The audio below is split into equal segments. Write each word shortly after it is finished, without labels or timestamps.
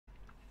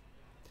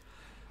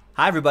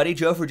Hi, everybody.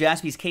 Joe for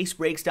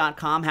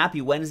JaspysCaseBreaks.com. Happy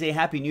Wednesday.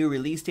 Happy new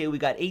release day. We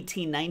got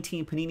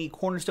 18-19 Panini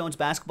Cornerstones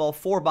basketball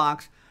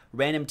 4-box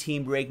random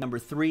team break number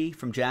 3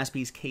 from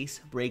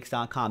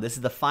JaspysCaseBreaks.com. This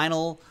is the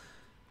final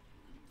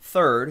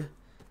third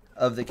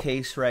of the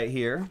case right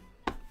here.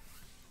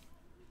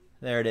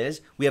 There it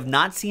is. We have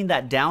not seen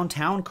that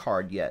downtown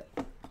card yet.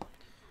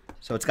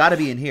 So it's got to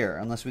be in here,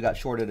 unless we got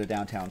shorted a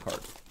downtown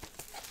card.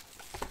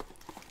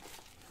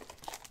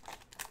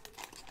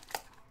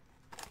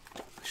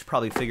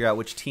 Probably figure out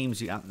which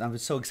teams you. I'm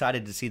so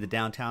excited to see the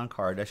downtown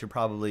card. I should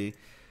probably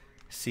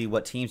see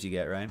what teams you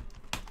get, right?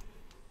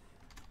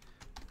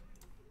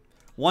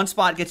 One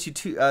spot gets you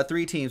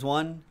 3 teams.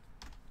 1,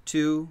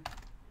 2,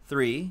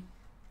 3,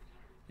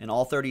 and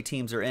all 30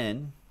 teams are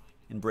in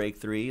break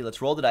 3.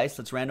 Let's roll the dice.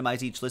 Let's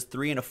randomize each list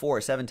 3 and a 4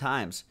 7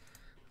 times.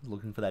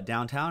 Looking for that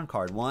downtown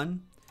card.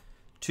 1,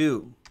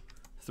 2,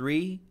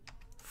 3,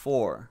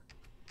 4,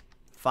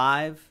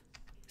 5,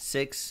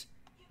 6,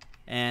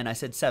 and I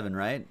said 7,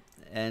 right?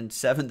 And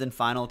 7th and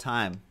final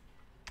time.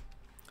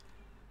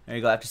 There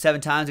you go. After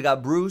 7 times, I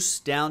got Bruce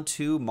down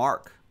to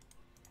Mark.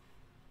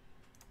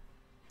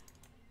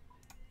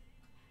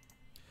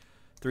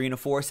 3 and a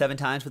 4, 7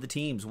 times for the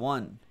teams.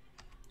 1,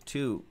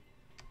 2,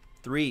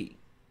 3,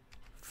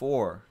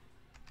 4,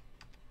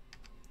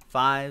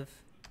 5,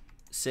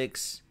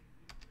 6,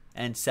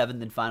 and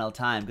 7th and final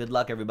time. Good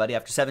luck, everybody.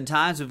 After 7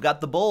 times, we've got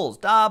the Bulls.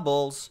 Da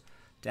Bulls.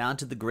 Down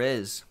to the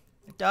Grizz.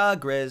 Da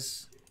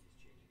Grizz.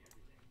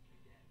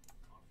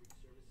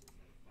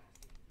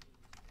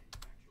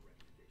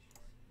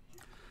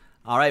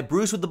 All right,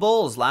 Bruce with the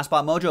Bulls. Last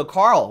spot mojo.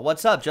 Carl,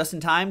 what's up? Just in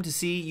time to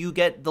see you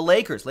get the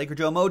Lakers. Laker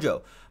Joe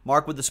Mojo.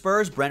 Mark with the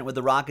Spurs. Brent with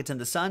the Rockets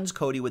and the Suns.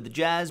 Cody with the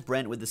Jazz.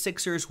 Brent with the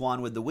Sixers.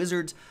 Juan with the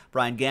Wizards.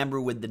 Brian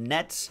Gamber with the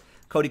Nets.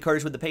 Cody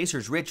Curtis with the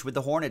Pacers. Rich with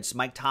the Hornets.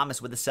 Mike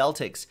Thomas with the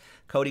Celtics.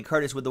 Cody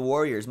Curtis with the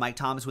Warriors. Mike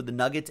Thomas with the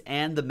Nuggets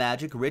and the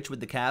Magic. Rich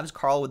with the Cavs.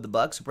 Carl with the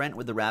Bucks. Brent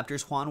with the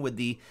Raptors. Juan with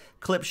the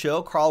Clip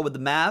Show. Carl with the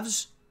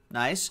Mavs.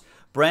 Nice.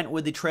 Brent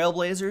with the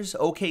Trailblazers.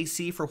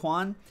 OKC for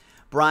Juan.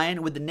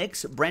 Brian with the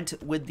Knicks, Brent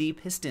with the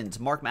Pistons,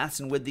 Mark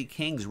Matheson with the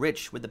Kings,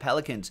 Rich with the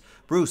Pelicans,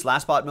 Bruce,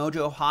 last spot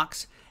mojo,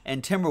 Hawks,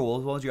 and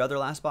Timberwolves. What was your other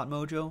last spot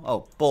mojo?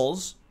 Oh,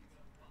 Bulls.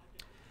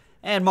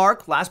 And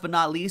Mark, last but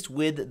not least,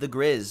 with the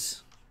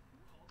Grizz.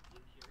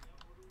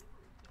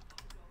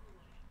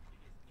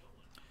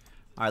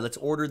 All right, let's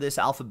order this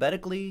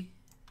alphabetically.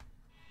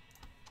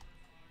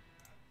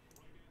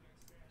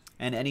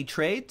 And any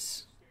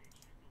trades?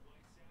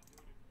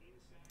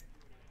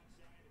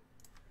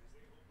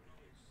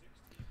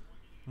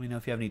 Let me know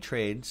if you have any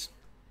trades.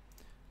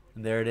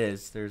 And there it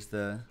is. There's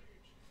the...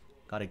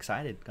 Got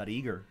excited. Got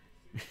eager.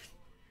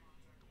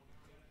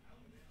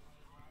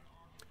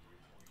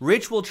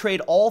 Rich will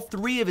trade all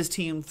 3 of his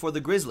team for the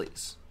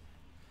Grizzlies.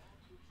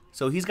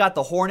 So he's got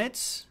the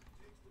Hornets,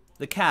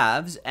 the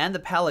Cavs, and the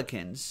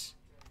Pelicans.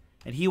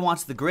 And he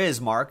wants the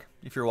Grizz, Mark,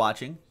 if you're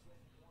watching.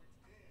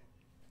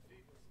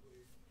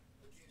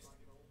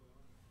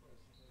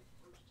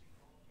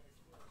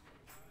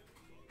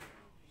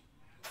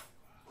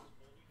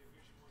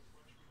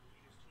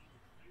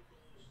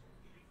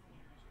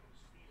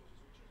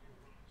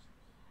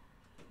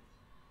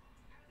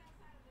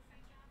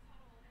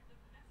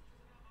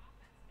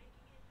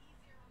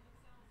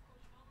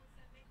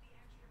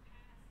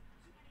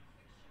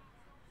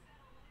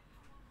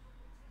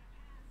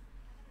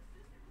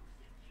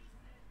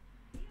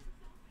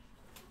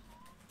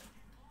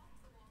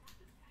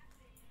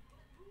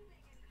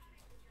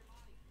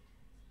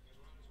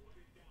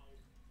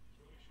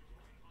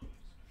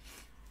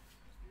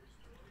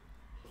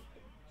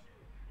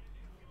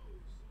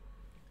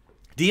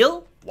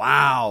 Deal?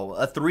 Wow,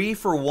 a 3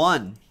 for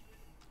 1.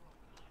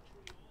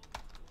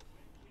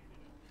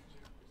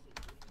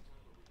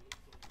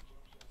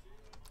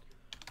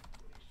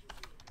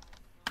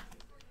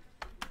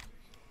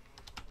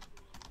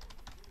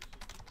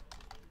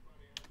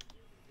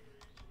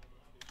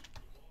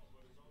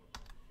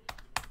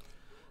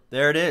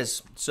 There it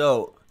is.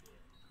 So,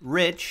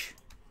 Rich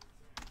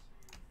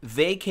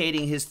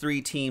vacating his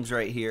 3 teams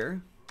right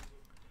here.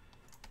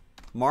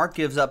 Mark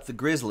gives up the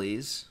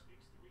Grizzlies.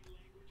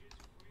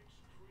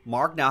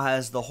 Mark now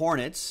has the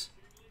Hornets,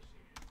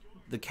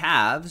 the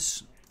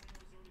Cavs,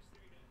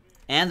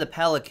 and the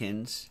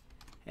Pelicans,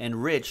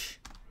 and Rich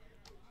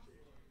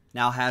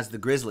now has the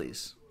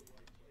Grizzlies.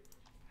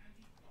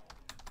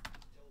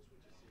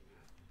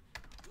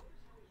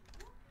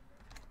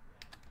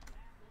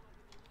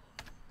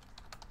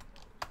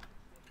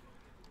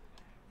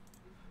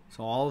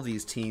 So all of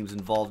these teams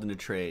involved in a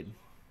trade.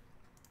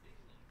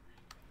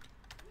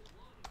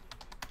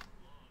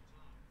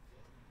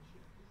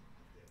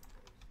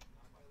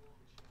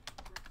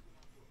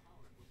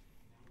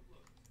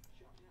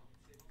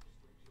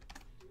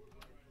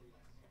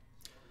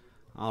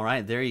 All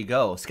right, there you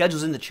go.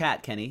 Schedule's in the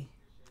chat, Kenny.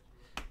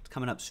 It's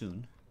coming up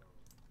soon.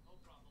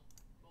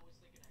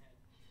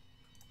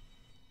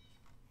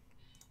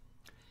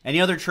 Any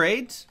other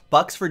trades?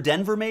 Bucks for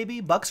Denver, maybe?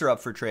 Bucks are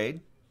up for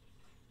trade.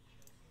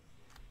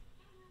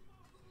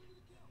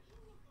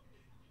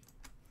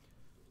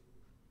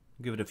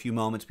 Give it a few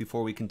moments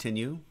before we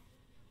continue.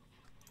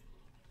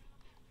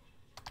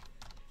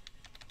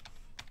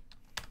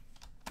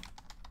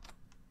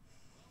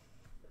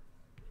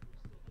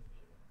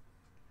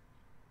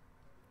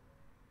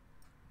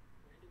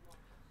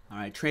 All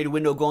right, trade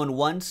window going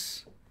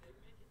once.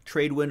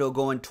 Trade window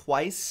going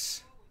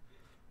twice.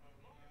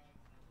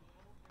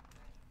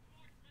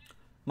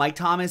 Mike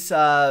Thomas,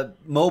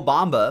 Mo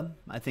Bamba,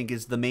 I think,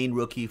 is the main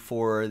rookie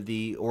for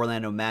the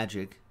Orlando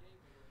Magic.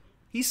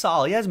 He's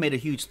solid. He hasn't made a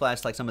huge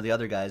splash like some of the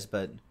other guys,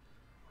 but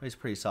he's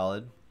pretty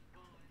solid.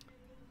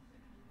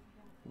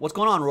 What's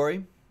going on,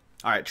 Rory?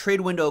 All right,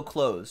 trade window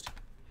closed.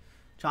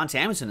 John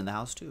Samuelson in the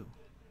house, too.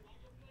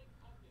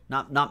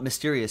 Not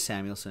mysterious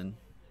Samuelson,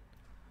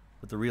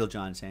 but the real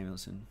John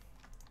Samuelson.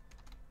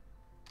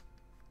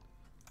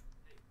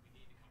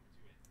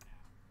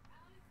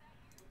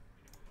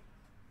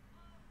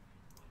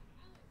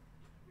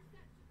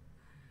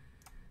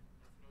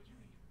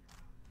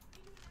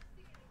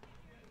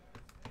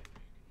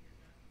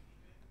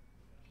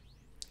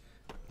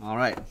 All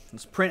right,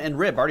 let's print and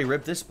rip. I already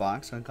ripped this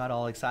box. I got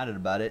all excited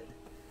about it.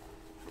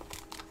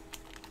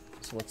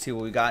 So let's see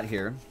what we got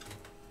here.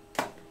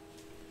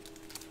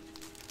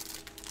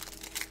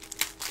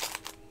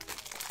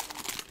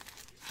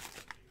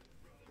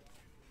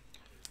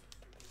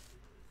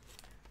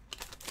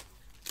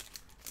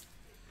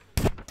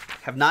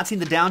 Have not seen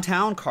the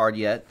downtown card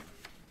yet.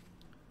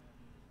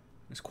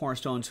 This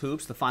Cornerstones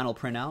Hoops, the final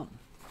printout.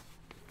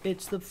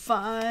 It's the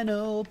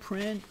final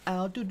print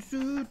out. Do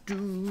do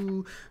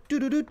do do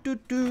do do do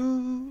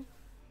do.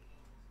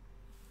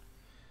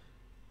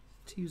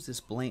 Let's use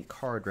this blank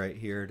card right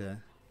here to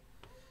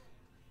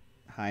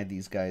hide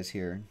these guys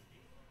here.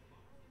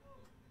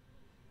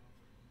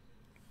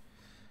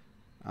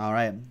 All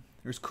right,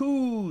 there's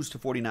Kuz to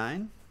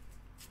 49.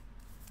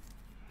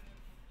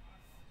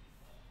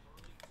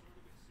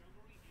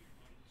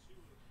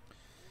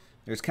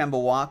 There's Kemba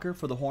Walker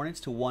for the Hornets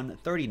to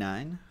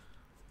 139.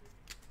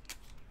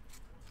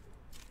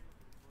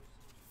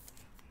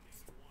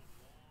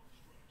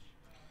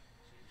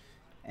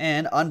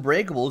 And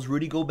Unbreakables,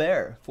 Rudy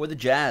Gobert for the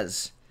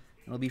Jazz.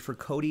 It'll be for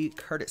Cody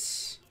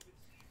Curtis.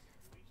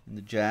 And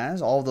the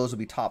Jazz, all of those will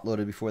be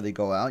top-loaded before they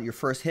go out. Your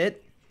first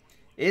hit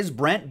is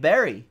Brent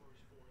Barry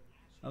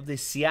of the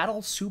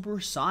Seattle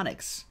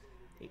Supersonics.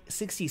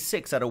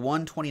 66 out of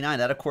 129.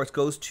 That, of course,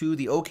 goes to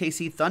the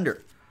OKC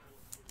Thunder.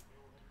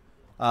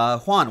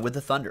 Juan with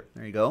the Thunder.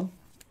 There you go.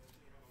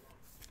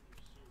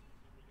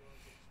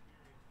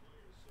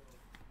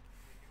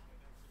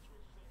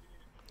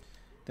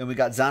 Then we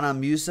got Zana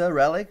Musa,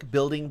 Relic,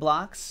 Building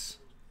Blocks.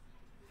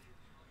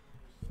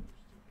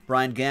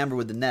 Brian Gamber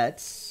with the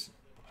Nets.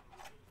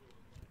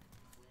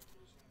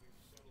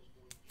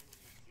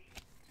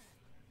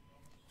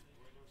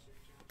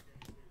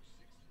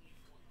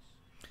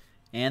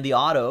 And the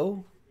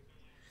auto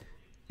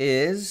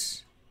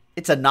is,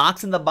 it's a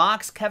Knox in the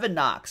box, Kevin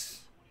Knox.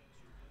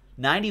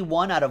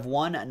 91 out of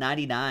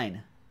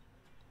 199.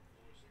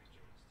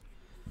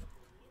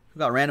 Who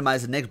got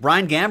randomized the Knicks?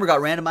 Brian Gamber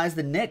got randomized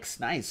the Knicks.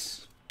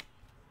 Nice.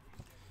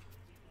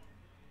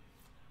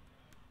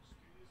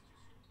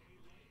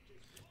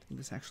 I think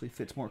this actually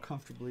fits more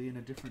comfortably in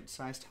a different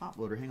size top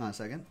loader. Hang on a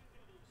second.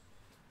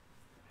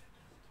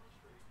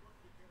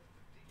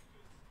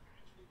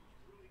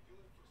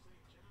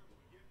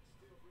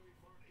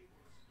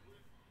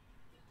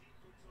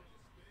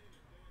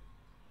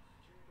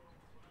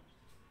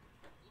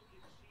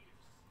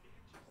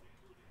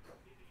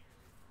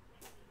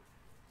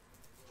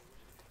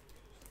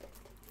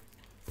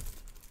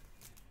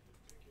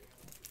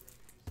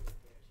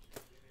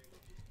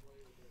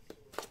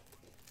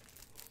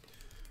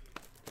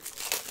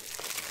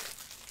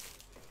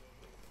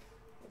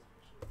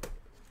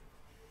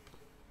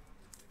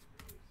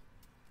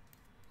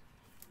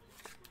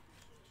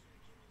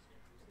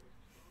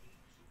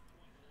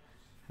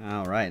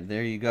 All right,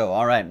 there you go.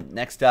 All right,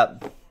 next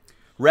up.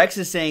 Rex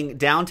is saying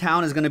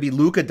downtown is going to be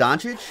Luka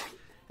Doncic.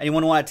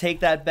 Anyone want to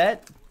take that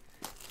bet?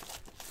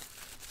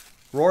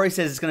 Rory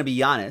says it's going to be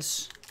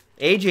Giannis.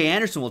 AJ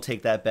Anderson will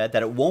take that bet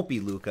that it won't be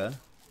Luka.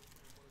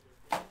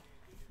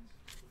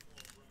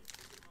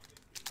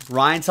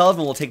 Ryan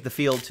Sullivan will take the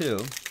field too.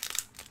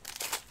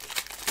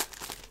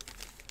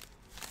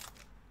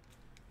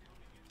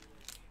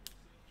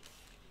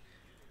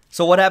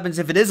 So what happens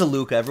if it is a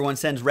Luka? Everyone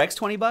sends Rex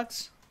 20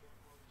 bucks?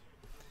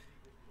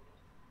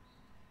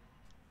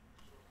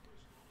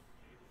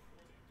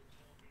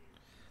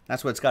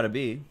 That's what it's got to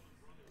be.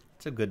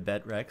 It's a good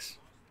bet, Rex.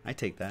 I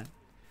take that.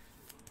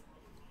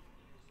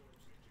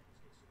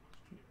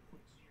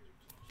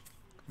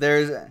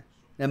 There's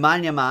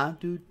Emanyama.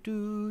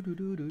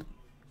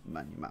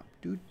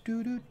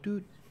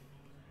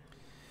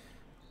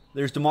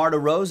 There's DeMar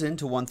DeRozan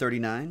to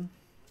 139.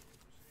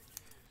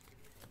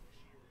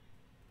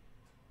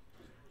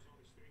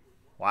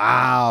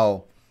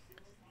 Wow.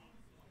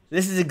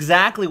 This is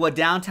exactly what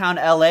downtown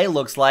LA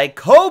looks like.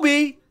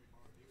 Kobe!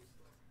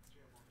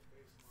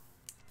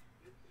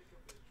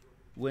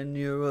 When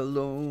you're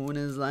alone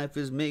as life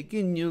is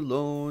making you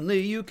lonely,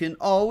 you can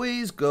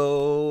always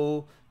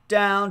go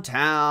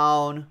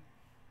Downtown.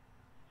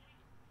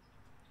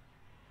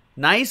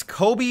 Nice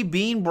Kobe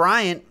Bean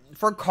Bryant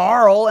for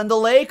Carl and the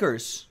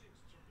Lakers.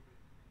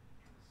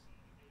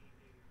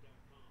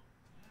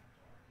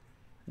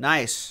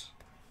 Nice.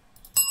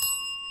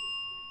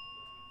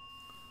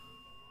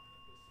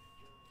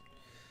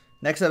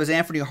 Next up is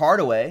Anthony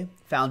Hardaway,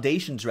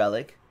 Foundations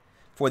relic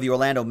for the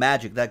Orlando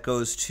Magic. That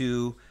goes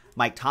to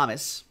Mike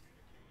Thomas.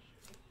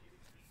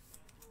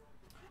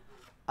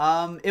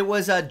 It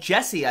was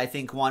Jesse, I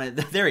think, wanted.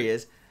 There he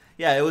is.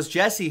 Yeah, it was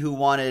Jesse who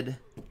wanted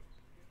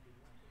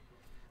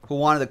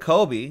the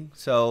Kobe.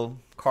 So,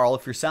 Carl,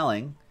 if you're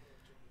selling,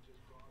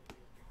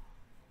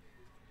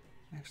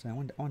 actually, I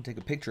want to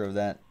take a picture of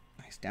that.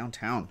 Nice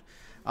downtown.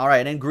 All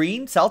right, and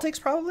green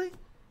Celtics probably.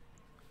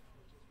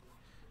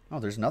 Oh,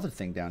 there's another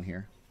thing down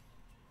here.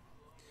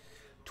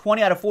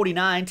 20 out of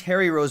 49,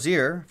 Terry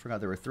Rozier.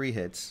 Forgot there were 3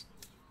 hits.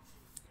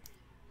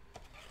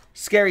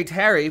 Scary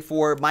Terry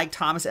for Mike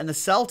Thomas and the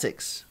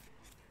Celtics.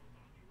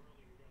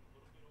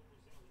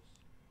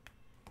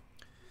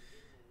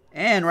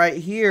 And right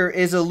here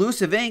is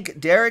Elusive Ink,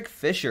 Derek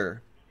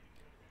Fisher.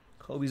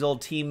 Kobe's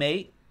old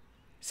teammate.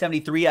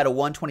 73 out of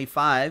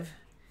 125. He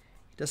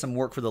does some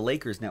work for the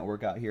Lakers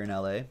network out here in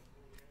LA.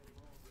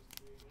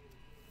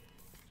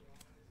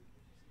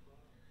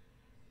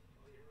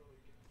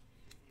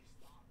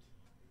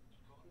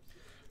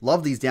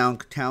 Love these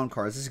downtown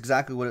cards. This is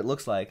exactly what it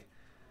looks like.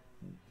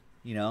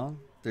 You know,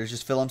 there's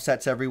just film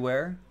sets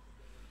everywhere.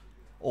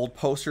 Old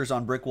posters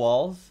on brick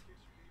walls.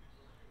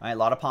 All right, a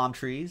lot of palm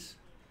trees.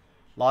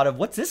 A lot of,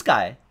 what's this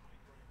guy?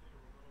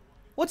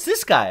 What's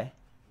this guy?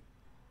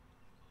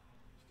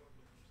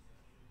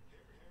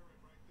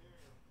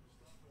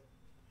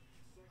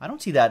 I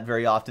don't see that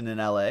very often in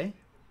LA.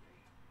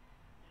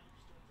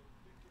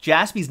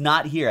 Jaspy's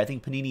not here. I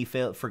think Panini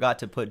forgot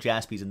to put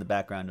Jaspy's in the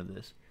background of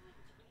this.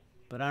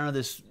 But I don't know,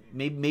 this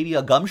maybe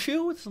a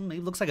gumshoe? It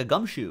looks like a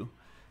gumshoe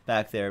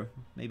back there.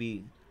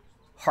 Maybe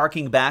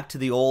harking back to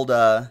the old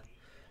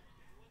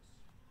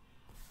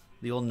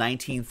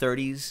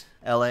 1930s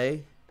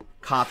LA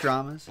cop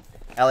dramas.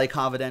 LA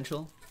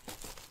Confidential.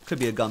 Could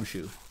be a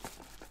gumshoe.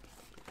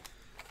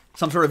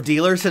 Some sort of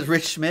dealer, says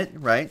Rich Schmidt,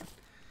 right?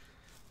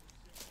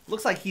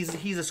 Looks like he's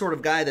the sort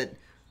of guy that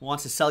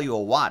wants to sell you a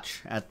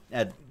watch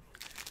at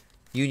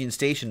Union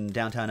Station in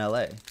downtown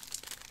LA.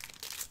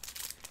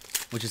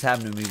 Which has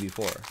happened to me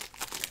before.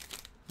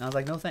 And I was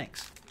like, no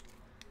thanks.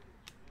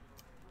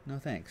 No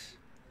thanks.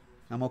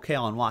 I'm okay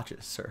on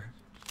watches, sir.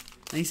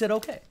 And he said,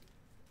 okay.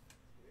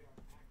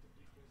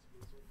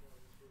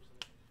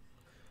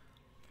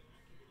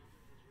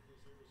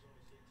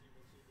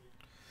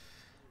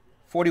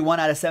 .41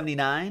 out of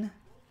 79.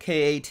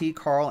 KAT,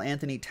 Karl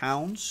Anthony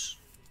Towns.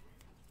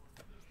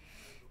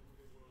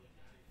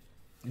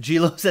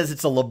 Gilo says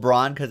it's a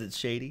LeBron because it's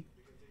shady.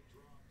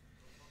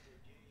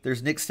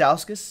 There's Nick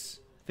Stauskas.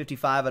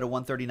 55 out of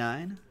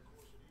 139.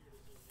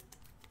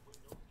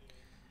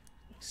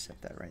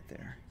 Set that right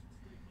there.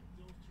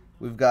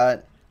 We've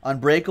got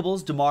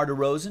Unbreakables, DeMar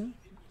DeRozan.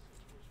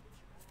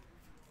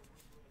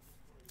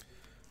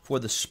 For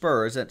the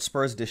Spurs, that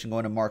Spurs edition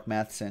going to Mark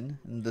Matheson.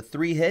 And the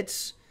 3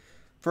 hits.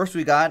 First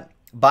we got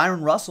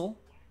Byron Russell.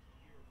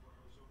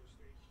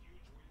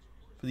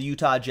 For the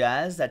Utah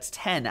Jazz, that's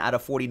 10 out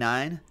of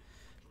 49.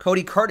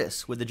 Cody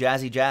Curtis with the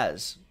Jazzy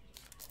Jazz.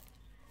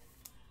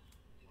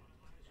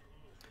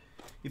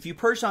 If you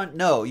perch on,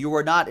 no, you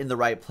are not in the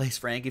right place,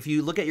 Frank. If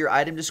you look at your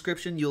item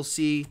description, you'll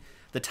see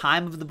the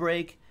time of the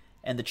break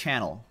and the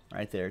channel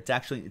right there.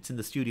 It's in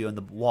the studio in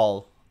the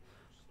wall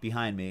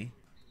behind me,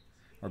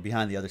 or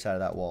behind the other side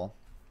of that wall.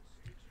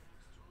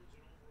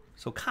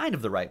 So kind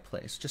of the right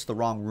place, just the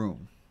wrong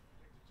room.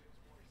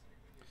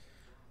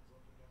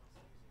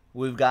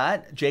 We've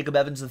got Jacob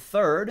Evans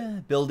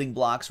III, Building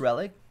Blocks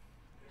relic.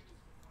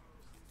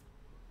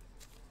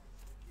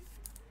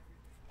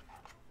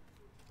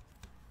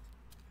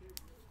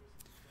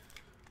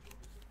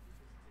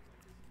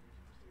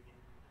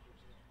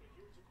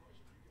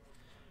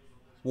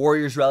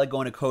 Warriors relic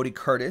going to Cody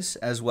Curtis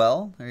as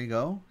well. There you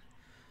go.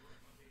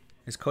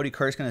 Is Cody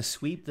Curtis going to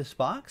sweep this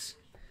box?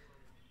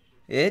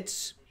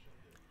 It's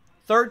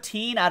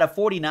 13 out of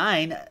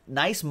 49.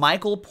 Nice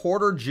Michael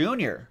Porter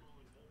Jr.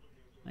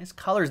 Nice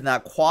colors in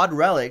that quad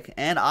relic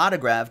and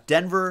autograph.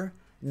 Denver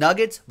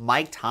Nuggets,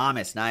 Mike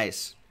Thomas.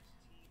 Nice.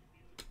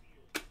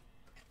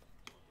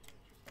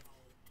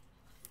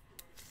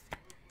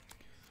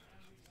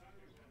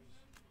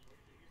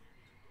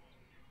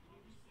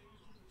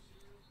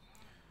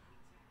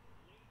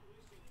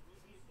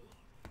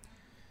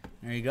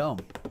 There you go.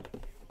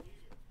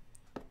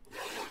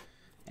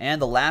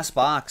 And the last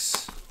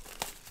box.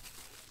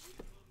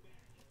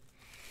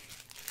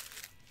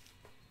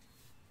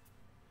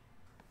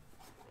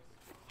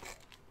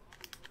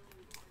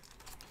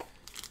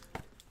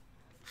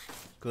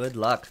 Good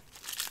luck.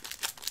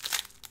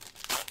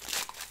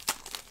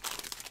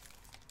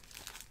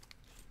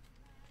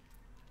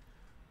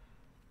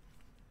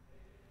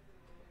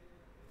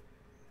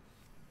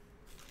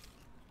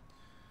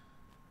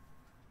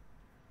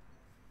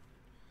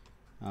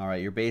 All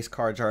right, your base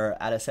cards are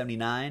out of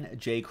 79.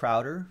 Jay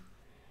Crowder.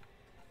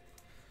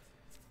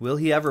 Will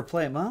he ever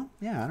play? Well,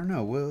 yeah, I don't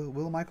know.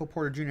 Will Michael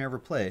Porter Jr. ever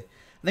play?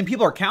 I think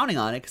people are counting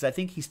on it because I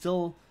think he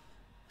still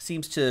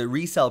seems to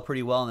resell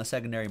pretty well in the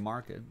secondary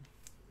market.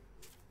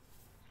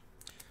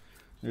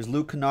 There's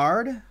Luke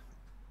Kennard.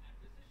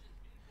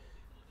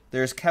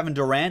 There's Kevin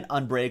Durant,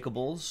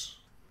 Unbreakables.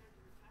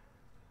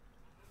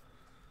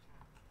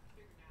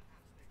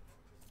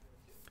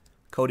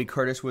 Cody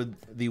Curtis with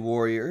the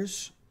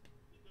Warriors.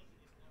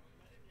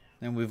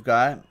 Then we've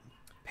got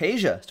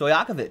Peja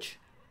Stojakovic.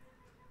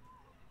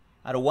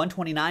 Out of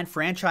 129,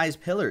 franchise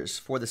pillars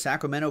for the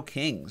Sacramento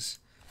Kings.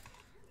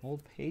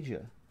 Old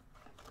Peja.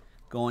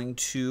 Going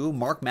to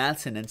Mark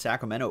Matheson in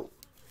Sacramento.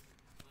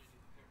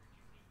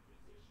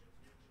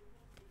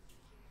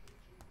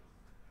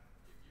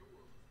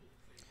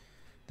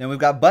 Then we've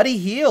got Buddy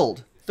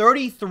Hield.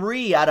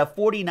 33 out of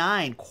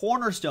 49.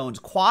 Cornerstones,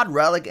 quad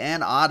relic,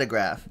 and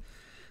autograph.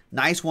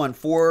 Nice one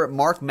for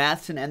Mark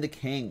Matheson and the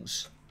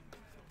Kings.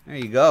 There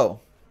you go.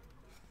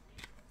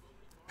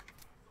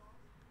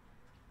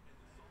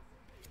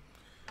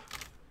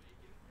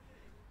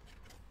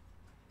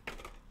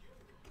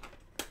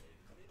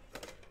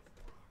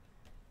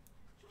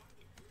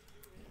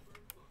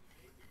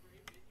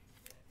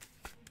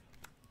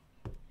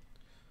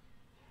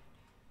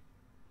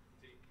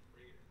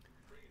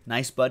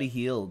 Nice Buddy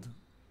Hield.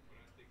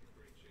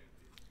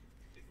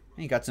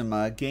 And you got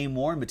some game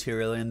worn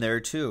material in there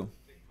too.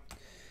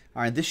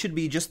 All right, this should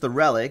be just the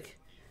relic.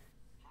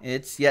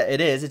 It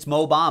is. It's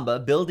Mo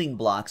Bamba, Building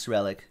Blocks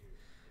relic.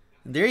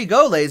 And there you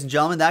go, ladies and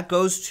gentlemen. That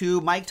goes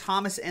to Mike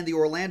Thomas and the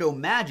Orlando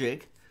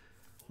Magic.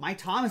 Mike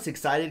Thomas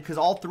excited because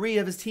all three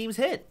of his teams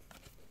hit.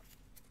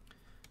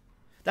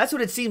 That's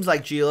what it seems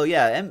like, Gilo.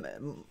 Yeah,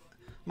 and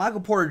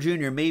Michael Porter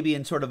Jr. maybe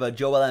in sort of a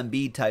Joel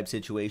Embiid type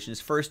situation.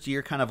 His first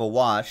year kind of a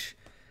wash.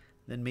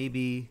 Then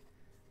maybe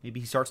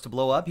he starts to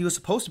blow up. He was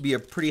supposed to be a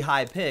pretty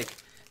high pick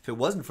if it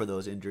wasn't for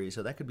those injuries.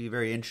 So that could be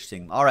very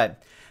interesting. All right.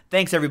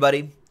 Thanks,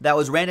 everybody. That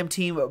was Random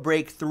Team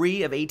Break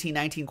 3 of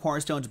 18-19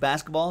 Cornerstones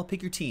Basketball.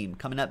 Pick your team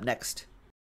coming up next.